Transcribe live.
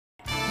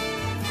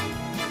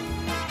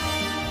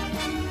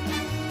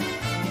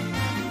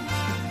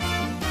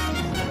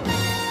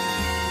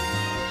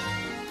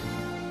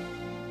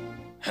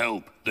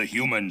help. The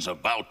human's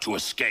about to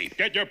escape.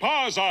 Get your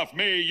paws off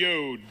me,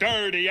 you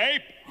dirty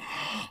ape!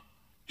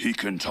 He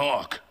can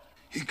talk.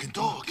 He can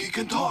talk, he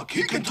can talk,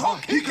 he can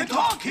talk, he can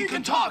talk, he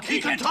can talk,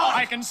 he can talk!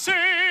 I can sing!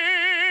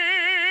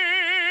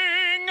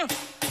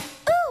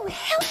 Ooh,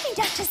 help me,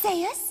 Dr.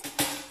 Zaius.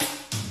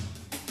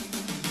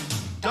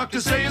 Dr.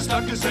 Zaius,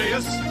 Dr.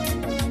 Zaius.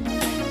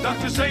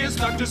 Dr. Zaius,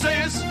 Dr.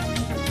 Zaius.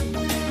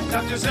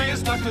 Dr.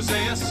 Zaius, Dr.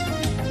 Zaius.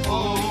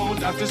 Oh,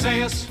 Dr.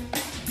 Zaius.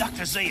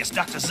 Dr. Zaius,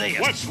 Dr. Zaius.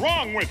 What's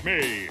wrong with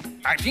me?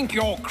 I think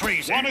you're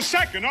crazy. Want a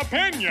second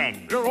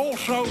opinion? You're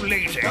also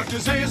lazy. Dr.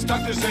 Zaius,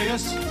 Dr.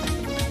 Zaius.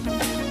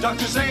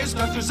 Dr. Zaius,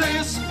 Dr.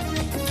 Zaius.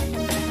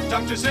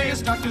 Dr.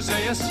 Zaius, Dr.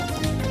 Zaius.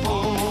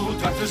 Oh,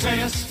 Dr.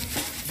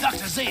 Zaius.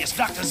 Dr. Zaius,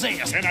 Dr.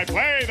 Zaius. Can I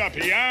play the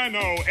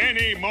piano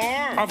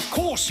anymore? Of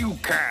course you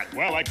can.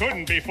 Well, I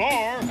couldn't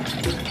before.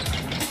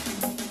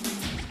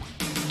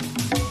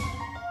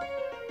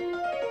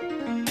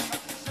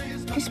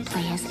 This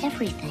play has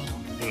everything.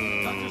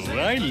 Oh,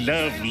 I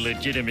love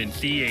legitimate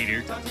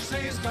theater.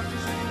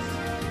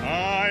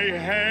 I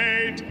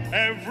hate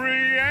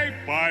every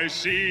ape I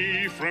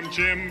see, from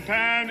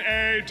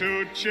chimpanzee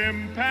to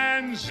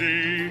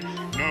chimpanzee.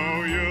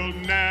 No, you'll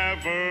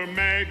never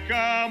make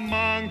a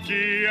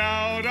monkey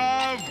out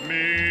of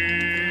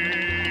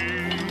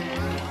me.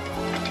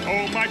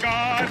 Oh my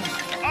God,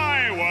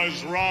 I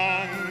was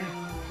wrong.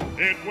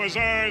 It was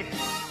Earth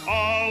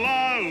all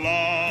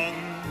along.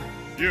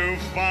 You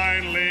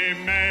finally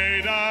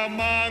made a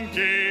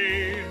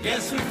monkey.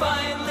 Yes, we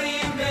finally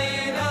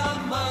made a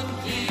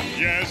monkey.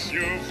 Yes,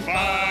 you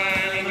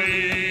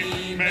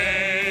finally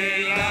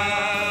made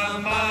a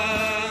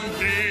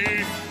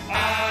monkey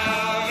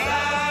out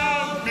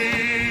of me.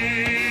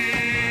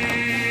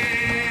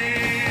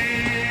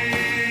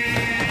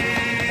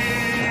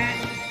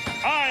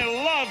 I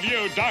love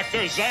you,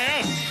 Dr.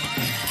 Zaius.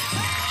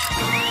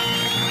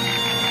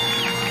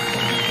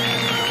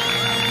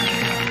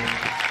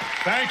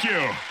 Thank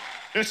you.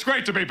 It's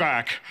great to be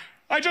back.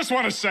 I just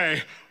want to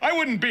say, I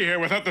wouldn't be here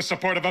without the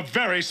support of a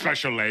very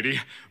special lady.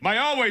 My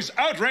always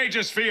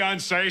outrageous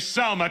fiancée,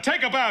 Selma.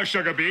 Take a bow,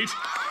 Sugar Beet.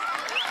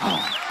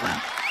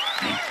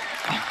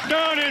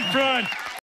 Down in front.